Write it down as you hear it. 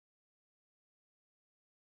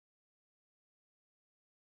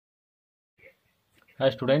Hi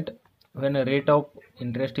student, when a rate of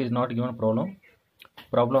interest is not given problem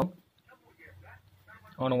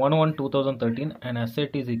on 1/1/2013 an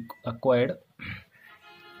asset is acquired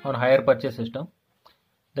on hire purchase system.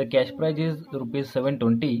 The cash price is rupees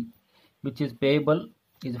 720 which is payable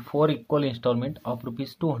is 4 equal installment of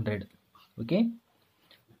rupees 200. Okay,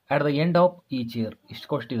 at the end of each year ಇಷ್ಟು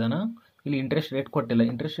ಕೊಟ್ಟಿದ್ದಾನ. ಇಲ್ಲಿ interest rate ಕೊಟ್ಟಿಲ್ಲ.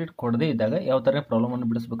 Interest rate ಕೊಡದೇ ಇದ್ದಾಗ ಯಾವ ಥರ ಪ್ರಾಬ್ಲಮನ್ನು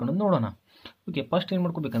ಬಿಡಿಸ್ಬೇಕು ಅನ್ನೋದು ನೋಡೋಣ. ಓಕೆ, ಫಸ್ಟ್ ಏನು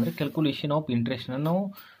ಮಾಡ್ಕೋಬೇಕಂದ್ರೆ ಕ್ಯಾಲ್ಕುಲೇಷನ್ ಆಫ್ ಇಂಟ್ರೆಸ್ಟ್ನ ನಾವು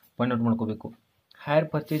ಫೈಂಡ್ ಔಟ್ ಮಾಡ್ಕೋಬೇಕು. Hire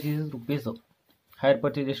purchase is rupees. Hire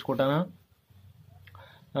purchase ಎಷ್ಟು ಕೊಟ್ಟಾನ?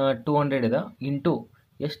 200 ಇದೆ. ಇಂಟು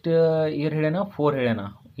ಎಷ್ಟು ಇಯರ್ ಹೇಳ್ಯಾನ? 4 ಹೇಳ್ಯಾನ.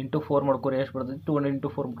 ಇಂಟು 4 ಮಾಡ್ಕೋರಿ ಎಷ್ಟು ಬರ್ತದೆ? 200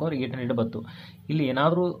 ಇಂಟು 4 ಮಾಡ್ಕೋರಿ 800 ಬಂತು. ಇಲ್ಲಿ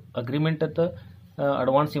ಏನಾದರೂ ಅಗ್ರಿಮೆಂಟ್ ಅಂತ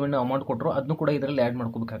ಅಡ್ವಾನ್ಸ್ ಇವೆಂಟ್ ಅಮೌಂಟ್ ಕೊಟ್ಟರು ಅದನ್ನು ಕೂಡ ಇದರಲ್ಲಿ ಆ್ಯಡ್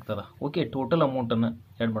ಮಾಡ್ಕೋಬೇಕಾಗ್ತದೆ. ಓಕೆ, ಟೋಟಲ್ ಅಮೌಂಟನ್ನು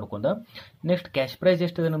ಆ್ಯಡ್ ಮಾಡ್ಕೊಂಡ ನೆಕ್ಸ್ಟ್ ಕ್ಯಾಶ್ ಪ್ರೈಸ್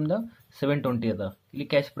ಎಷ್ಟಿದೆ ನಮ್ದು? 720 ಅದ. ಇಲ್ಲಿ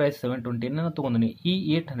ಕ್ಯಾಶ್ ಪ್ರೈಸ್ 720 ನಾನು ತೊಗೊಂಡಿನಿ. ಈ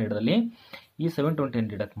 800ದಲ್ಲಿ ಈ 720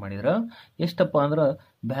 ಡಿಡಕ್ಟ್ ಮಾಡಿದ್ರೆ ಎಷ್ಟಪ್ಪ ಅಂದ್ರೆ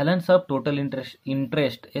ಬ್ಯಾಲೆನ್ಸ್ ಆಫ್ ಟೋಟಲ್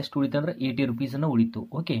ಇಂಟ್ರೆಸ್ಟ್ ಎಷ್ಟು ಉಳಿತು ಅಂದ್ರೆ 80 ರುಪೀಸನ್ನು ಉಳಿತು.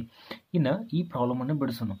 ಓಕೆ, ಇನ್ನು ಈ ಪ್ರಾಬ್ಲಮನ್ನು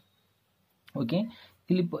ಬಿಡಿಸೋಣ. ಓಕೆ,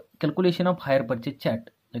 ಇಲ್ಲಿ calculation of higher purchase chart.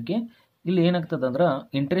 Okay, ಇಲ್ಲಿ ಏನಾಗ್ತದೆ ಅಂದ್ರೆ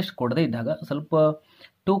ಇಂಟ್ರೆಸ್ಟ್ ಕೊಡದೇ ಇದ್ದಾಗ ಸ್ವಲ್ಪ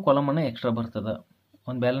 2 ಕಾಲಮನ್ನು ಎಕ್ಸ್ಟ್ರಾ ಬರ್ತದೆ.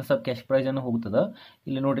 ಒಂದು ಬ್ಯಾಲೆನ್ಸ್ ಆಫ್ ಕ್ಯಾಶ್ ಪ್ರೈಸನ್ನು ಹೋಗ್ತದೆ.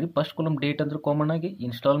 ಇಲ್ಲಿ ನೋಡಿರಿ, ಫಸ್ಟ್ ಕಾಲಮ್ ಡೇಟ್ ಅಂದ್ರೆ ಕಾಮನ್ ಆಗಿ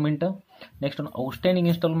ಇನ್ಸ್ಟಾಲ್ಮೆಂಟ್, ನೆಕ್ಸ್ಟ್ ಒಂದು ಔಟ್ಸ್ಟ್ಯಾಂಡಿಂಗ್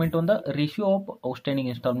ಇನ್ಸ್ಟಾಲ್ಮೆಂಟ್ ಒಂದು ರೇಷಿಯೋ ಆಫ್ ಔಟ್ಸ್ಟ್ಯಾಂಡಿಂಗ್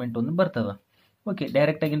ಇನ್ಸ್ಟಾಲ್ಮೆಂಟ್ ಒಂದು ಬರ್ತದೆ. ಓಕೆ,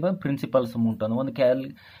 ಡೈರೆಕ್ಟಾಗಿ ಪ್ರಿನ್ಸಿಪಲ್ಸ್ ಅಮೌಂಟ್ ಅನ್ನೋ ಒಂದು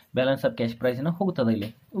ಬ್ಯಾಲೆನ್ಸ್ ಆಫ್ ಕ್ಯಾಶ್ ಪ್ರೈಸನ್ನು ಹೋಗ್ತದೆ ಇಲ್ಲಿ.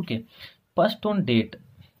 ಓಕೆ, ಫಸ್ಟ್ ಒಂದು ಡೇಟ್.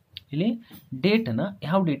 ಇಲ್ಲಿ ಡೇಟನ್ನು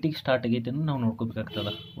ಯಾವ ಡೇಟಿಗೆ ಸ್ಟಾರ್ಟ್ ಆಗೈತೆ ಅನ್ನೋ ನಾವು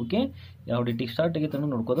ನೋಡ್ಕೋಬೇಕಾಗ್ತದೆ. ಓಕೆ, ಯಾವ ಡೇಟಿಗೆ ಸ್ಟಾರ್ಟ್ ಆಗೈತೆ ಅನ್ನೋ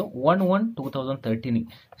ನೋಡ್ಕೋದು 1/1/2013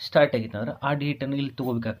 ಸ್ಟಾರ್ಟ್ ಆಗೈತೆ ಅಂದ್ರೆ ಆ ಡೇಟನ್ನು ಇಲ್ಲಿ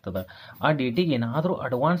ತೊಗೋಬೇಕಾಗ್ತದೆ. ಆ ಡೇಟಿಗೆ ಏನಾದರೂ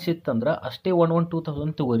ಅಡ್ವಾನ್ಸ್ ಇತ್ತಂದ್ರೆ ಅಷ್ಟೇ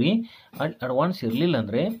 1/1/2000 ತೊಗೋರಿ. ಅಡ್ವಾನ್ಸ್ ಇರಲಿಲ್ಲ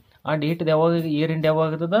ಅಂದರೆ ಆ ಡೇಟ್ ಯಾವಾಗ ಇಯರ್ ಎಂಡ್ ಯಾವಾಗ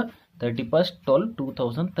ಆಗ್ತದೆ?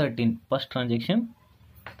 31/12/2013 ಫಸ್ಟ್ ಟ್ರಾನ್ಸಾಕ್ಷನ್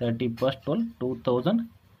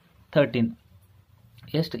 31/12/2013.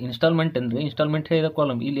 ಎಷ್ಟು ಇನ್ಸ್ಟಾಲ್ಮೆಂಟ್ ಅಂದರೆ ಇನ್ಸ್ಟಾಲ್ಮೆಂಟ್ ಹೇಳಿದ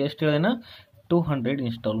ಕಾಲಮ್ ಇಲ್ಲಿ ಎಷ್ಟು ಹೇಳಿದೆನಾ? 200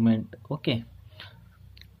 ಇನ್ಸ್ಟಾಲ್ಮೆಂಟ್. ಓಕೆ,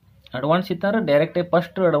 ಅಡ್ವಾನ್ಸ್ ಇತ್ತಂದ್ರೆ ಡೈರೆಕ್ಟಾಗಿ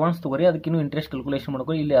ಫಸ್ಟ್ ಅಡ್ವಾನ್ಸ್ ತೊಗೊರಿ, ಅದಕ್ಕಿನ್ನೂ ಇಂಟ್ರೆಸ್ಟ್ ಕ್ಯಾಲ್ಕುಲೇಷನ್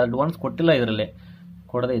ಮಾಡ್ಕೊ. ಇಲ್ಲಿ ಅಡ್ವಾನ್ಸ್ ಕೊಟ್ಟಿಲ್ಲ, ಇದರಲ್ಲೇ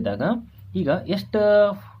ಕೊಡದೇ ಇದ್ದಾಗ ಈಗ ಎಷ್ಟು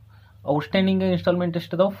ಔಟ್ಸ್ಟ್ಯಾಂಡಿಂಗ್ ಇನ್ಸ್ಟಾಲ್ಮೆಂಟ್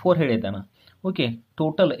ಎಷ್ಟು ಅದಾವೆ? 4 ಹೇಳಿದ್ದಾನ. ಓಕೆ,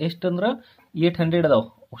 ಟೋಟಲ್ ಎಷ್ಟು ಅಂದ್ರೆ 800 ಅದಾವೆ.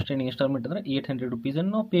 ಔಟ್ಸ್ಟ್ಯಾಂಡಿಂಗ್ ಇನ್ಸ್ಟಾಲ್ಮೆಂಟ್ ಅಂದ್ರೆ 800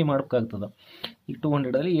 ರುಪೀಸನ್ನು ನಾವು ಪೇ ಮಾಡಬೇಕಾಗ್ತದೆ. ಈಗ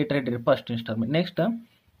 200ಅಲ್ಲಿ 800 first instalment. Next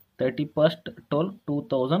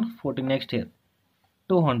 31/12/2014 next year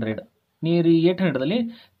 200. ನೀವು 800ದಲ್ಲಿ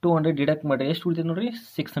 200 ಡಿಡಕ್ಟ್ ಮಾಡಿ ಎಷ್ಟು ಉಳಿತು ನೋಡಿರಿ?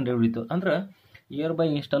 600 ಉಳಿತು. ಅಂದ್ರೆ ಇಯರ್ ಬೈ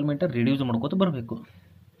ಇನ್ಸ್ಟಾಲ್ಮೆಂಟ್ ರಿಡ್ಯೂಸ್ ಮಾಡ್ಕೋತ ಬರಬೇಕು.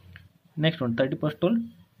 ನೆಕ್ಸ್ಟ್ ಒಂದು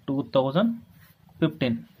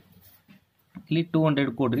 31/12/2015 ಇಲ್ಲಿ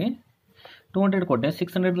 200 ಕೊಡ್ರಿ. 200 ಕೊಟ್ಟೆ.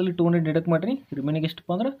 600ದಲ್ಲಿ 200 ಡಿಡಕ್ಟ್ ಮಾಡಿರಿ, ರಿಮೈನಿಂಗ್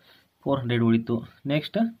ಎಷ್ಟಪ್ಪ ಅಂದ್ರೆ 400 ಉಳಿತು.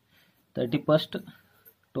 ನೆಕ್ಸ್ಟ್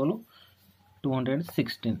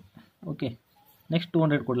 31/12/216. ಓಕೆ, ನೆಕ್ಸ್ಟ್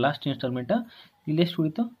 200 ಕೊಡಿ. ಲಾಸ್ಟ್ ಇನ್ಸ್ಟಾಲ್ಮೆಂಟ ಇಲ್ಲಿ ಎಷ್ಟು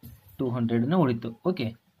ಉಳಿತು? 200 ಉಳಿತು. ಓಕೆ,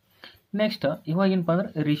 ನೆಕ್ಸ್ಟ್ ಇವಾಗ ಏನಪ್ಪ ಅಂದ್ರೆ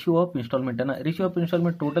ratio of ಇನ್ಸ್ಟಾಲ್ಮೆಂಟನ್ನು. Ratio of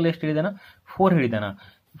instalment total ಎಷ್ಟು ಹೇಳಿದಾನ? 4 ಹೇಳಿದಾನ.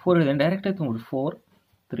 4 ಹೇಳಿದಾನೆ. ಡೈರೆಕ್ಟಾಗಿ ತೊಗೊಂಡ್ರಿ 4,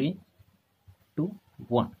 3, 2,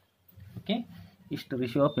 1. ಓಕೆ, ಇಷ್ಟು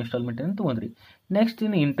ರೇಷಿಯೋ ಆಫ್ ಇನ್ಸ್ಟಾಲ್ಮೆಂಟನ್ನು ತೊಗೊಂಡ್ರಿ. ನೆಕ್ಸ್ಟ್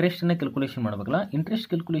ಇನ್ನು ಇಂಟ್ರೆಸ್ಟನ್ನು ಕ್ಯಾಲ್ಕುಲೇಷನ್ ಮಾಡಬೇಕಲ್ಲ. ಇಂಟ್ರೆಸ್ಟ್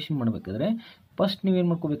ಕ್ಯಾಲ್ಕುಲೇಷನ್ ಮಾಡಬೇಕಾದ್ರೆ ಫಸ್ಟ್ ನೀವೇನು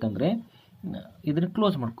ಮಾಡ್ಕೋಬೇಕಂದ್ರೆ ಇದನ್ನು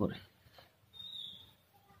ಕ್ಲೋಸ್ ಮಾಡ್ಕೋರಿ.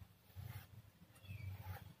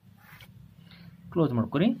 ಕ್ಲೋಸ್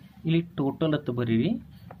ಮಾಡ್ಕೊರಿ. ಇಲ್ಲಿ ಟೋಟಲ್ ಹತ್ತು ಬರೀರಿ.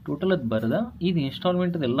 ಟೋಟಲ್ ಅದು ಬರದ ಇದು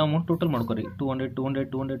ಇನ್ಸ್ಟಾಲ್ಮೆಂಟ್ ಎಲ್ಲ ಅಮೌಂಟ್ ಟೋಟಲ್ ಮಾಡ್ಕೊರಿ. 200 200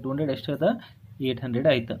 200 200 ಎಷ್ಟು ಅದ? 800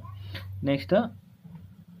 ಆಯ್ತು. ನೆಕ್ಸ್ಟ್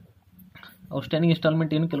ಔಟ್ಸ್ಟ್ಯಾಂಡಿಂಗ್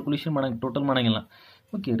ಇನ್ಸ್ಟಾಲ್ಮೆಂಟ್ ಏನು ಕ್ಯಾಲ್ಕುಲೇಷನ್ ಟೋಟಲ್ ಮಾಡೋಂಗಿಲ್ಲ.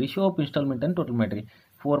 ಓಕೆ, ರೇಷಿಯೋ ಆಫ್ ಇನ್ಸ್ಟಾಲ್ಮೆಂಟನ್ನು ಟೋಟಲ್ ಮಾಡಿರಿ.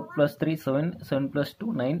 4 + 3 7, 7 + 2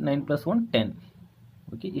 9, 9 + 1 10.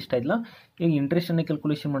 ಓಕೆ, ಇಷ್ಟ ಆಯ್ತಲ್ಲ. ಈಗ ಇಂಟ್ರೆಸ್ಟನ್ನು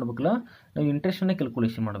ಕ್ಯಾಲ್ಕುಲೇಷನ್ ಮಾಡ್ಬೇಕಲ್ಲ. ನಾವು ಇಂಟ್ರೆಸ್ಟನ್ನು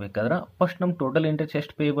ಕ್ಯಾಲ್ಕುಲೇಷನ್ ಮಾಡಬೇಕಾದ್ರೆ ಫಸ್ಟ್ ನಮ್ಮ ಟೋಟಲ್ ಇಂಟ್ರೆಸ್ಟ್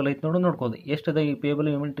ಎಷ್ಟು ಪೇಯಬಲ್ ಐತೆ ನೋಡ್ಕೋದು. ಎಷ್ಟು ಅದ ಈ ಪೇಯಬಲ್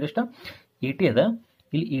ಇಂಟ್ರೆಸ್ಟ್? 80 ಅದ.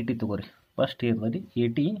 ಇಲ್ಲಿ 80 ತೊಗೋರಿ. First ಇಯರ್ದಲ್ಲಿ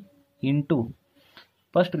 80 into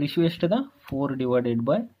first ratio ಎಷ್ಟದ?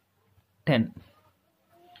 4/10.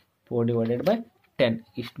 4/10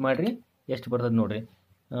 ಇಷ್ಟು ಮಾಡಿರಿ. ಎಷ್ಟು ಬರ್ತದೆ ನೋಡಿರಿ?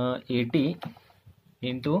 80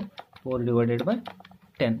 ಇಂಟು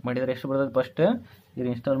 4/10 ಮಾಡಿದರೆ ಎಷ್ಟು ಬರ್ತದೆ? ಫಸ್ಟ್ ಇಯರ್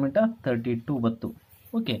ಇನ್ಸ್ಟಾಲ್ಮೆಂಟ 32 ಬತ್ತು.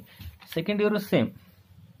 Okay, second year same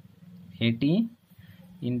 80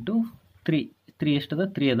 into 3 ಎಷ್ಟದ?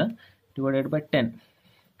 3 ಅದ. /10.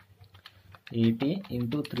 80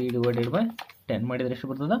 ಇಂಟು 3/10 ಮಾಡಿದರೆ ಎಷ್ಟು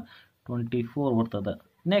ಬರ್ತದೆ? 24 ಬರ್ತದೆ.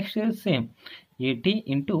 Next year same 80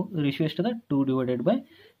 into ratio ಎಷ್ಟದ? 2/10.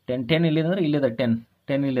 10 ಇಲ್ಲಿದೆ ಇಲ್ಲಿದೆ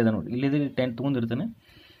 10 ಇಲ್ಲಿದೆ ನೋಡಿ. ಇಲ್ಲಿದೆ 10 ತೊಗೊಂಡಿರ್ತಾನೆ.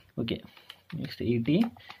 Okay, next 80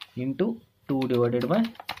 into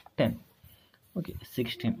 2/10. Okay,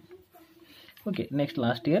 16. Okay, next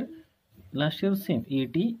last year same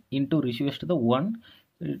 80 into ratio ಎಷ್ಟದ? 1.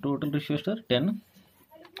 Total ratio ಎಷ್ಟದ? 10.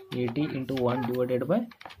 80 into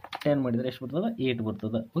 1/10 ಮಾಡಿದರೆ ಎಷ್ಟು ಬರ್ತದೆ? 8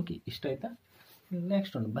 ಬರ್ತದೆ. ಓಕೆ, ಇಷ್ಟ ಆಯ್ತಾ.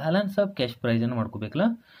 ನೆಕ್ಸ್ಟ್ ಒಂದು ಬ್ಯಾಲೆನ್ಸ್ ಆಫ್ ಕ್ಯಾಶ್ ಪ್ರೈಸನ್ನು ಮಾಡ್ಕೋಬೇಕಲ್ಲ.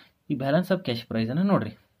 ಈ ಬ್ಯಾಲೆನ್ಸ್ ಆಫ್ ಕ್ಯಾಶ್ ಪ್ರೈಸನ್ನು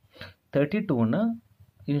ನೋಡಿರಿ 32ನ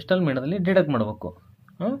ಇನ್ಸ್ಟಾಲ್ಮೆಂಟ್ದಲ್ಲಿ ಡಿಡಕ್ಟ್ ಮಾಡಬೇಕು.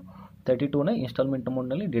 32ನ ಇನ್ಸ್ಟಾಲ್ಮೆಂಟ್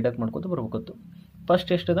ಅಮೌಂಟ್ನಲ್ಲಿ ಡಿಡಕ್ಟ್ ಮಾಡ್ಕೊತ ಬರ್ಬೇಕತ್ತು.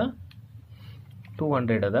 ಫಸ್ಟ್ ಎಷ್ಟದ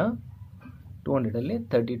 200 ಅದ. 200ಅಲ್ಲಿ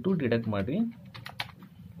 32 ಡಿಡಕ್ಟ್ ಮಾಡಿರಿ.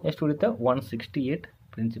 ಎಷ್ಟು ಉಳಿತಾ 168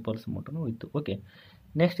 ಪ್ರಿನ್ಸಿಪಲ್ಸ್ ಅಮೌಂಟನ್ನು ಉಳಿತು. ಓಕೆ,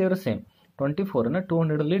 ನೆಕ್ಸ್ಟ್ ಇವರು ಸೇಮ್ 24ನ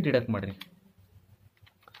 200ಅಲ್ಲಿ ಡಿಡಕ್ಟ್ ಮಾಡಿರಿ.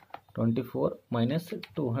 24 ಮೈನಸ್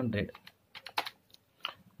 200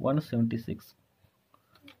 176.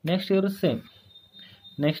 ನೆಕ್ಸ್ಟ್ ಇವರು ಸೇಮ್.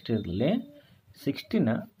 ನೆಕ್ಸ್ಟ್ ಇದರಲ್ಲಿ 60ನ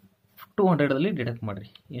 200ಅಲ್ಲಿ ಡಿಡಕ್ಟ್ ಮಾಡಿರಿ.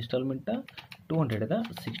 ಇನ್ಸ್ಟಾಲ್ಮೆಂಟ 200 ಅದ,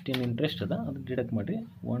 16 ಇಂಟ್ರೆಸ್ಟ್ ಅದ, ಅದು ಡಿಡಕ್ಟ್ ಮಾಡಿರಿ.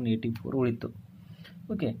 184 ಉಳಿತು.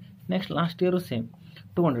 Okay, next last year same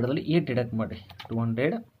 200ಅಲ್ಲಿ 8 deduct ಮಾಡಿರಿ.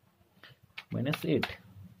 200 ಮೈನಸ್ 8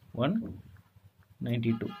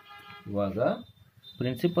 192. ಇವಾಗ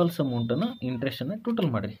ಪ್ರಿನ್ಸಿಪಲ್ಸ್ ಅಮೌಂಟನ್ನು ಇಂಟ್ರೆಸ್ಟನ್ನು ಟೋಟಲ್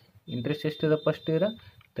ಮಾಡಿರಿ. ಇಂಟ್ರೆಸ್ಟ್ ಎಷ್ಟಿದೆ ಫಸ್ಟ್ ಇಯರ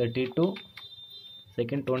 32,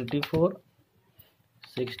 ಸೆಕೆಂಡ್ 24,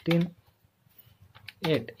 16,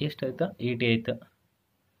 8 ಎಷ್ಟಾಯ್ತಾ 80 ಆಯ್ತಾ.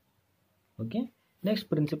 ಓಕೆ, ನೆಕ್ಸ್ಟ್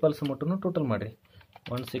ಪ್ರಿನ್ಸಿಪಲ್ಸ್ ಅಮೌಂಟನ್ನು ಟೋಟಲ್ ಮಾಡಿರಿ.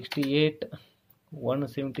 168,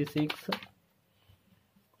 176,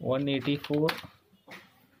 184,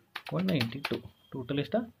 192 ಟೋಟಲ್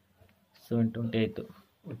ಎಷ್ಟು 720 ಆಯಿತು.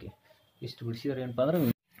 ಓಕೆ, ಇಷ್ಟು ಬಿಡಿಸಿದ್ರೆ ಏನಪ್ಪ ಅಂದ್ರೆ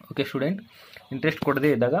ಓಕೆ ಸ್ಟೂಡೆಂಟ್, ಇಂಟ್ರೆಸ್ಟ್ ಕೊಡದೇ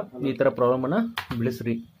ಇದ್ದಾಗ ಈ ಥರ ಪ್ರಾಬ್ಲಮನ್ನು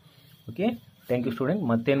ಬಿಡಿಸ್ರಿ. Okay, thank you student.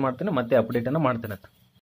 ಮತ್ತೇನು ಮಾಡ್ತೇನೆ, ಮತ್ತೆ ಅಪ್ಡೇಟನ್ನು ಮಾಡ್ತೇನೆ.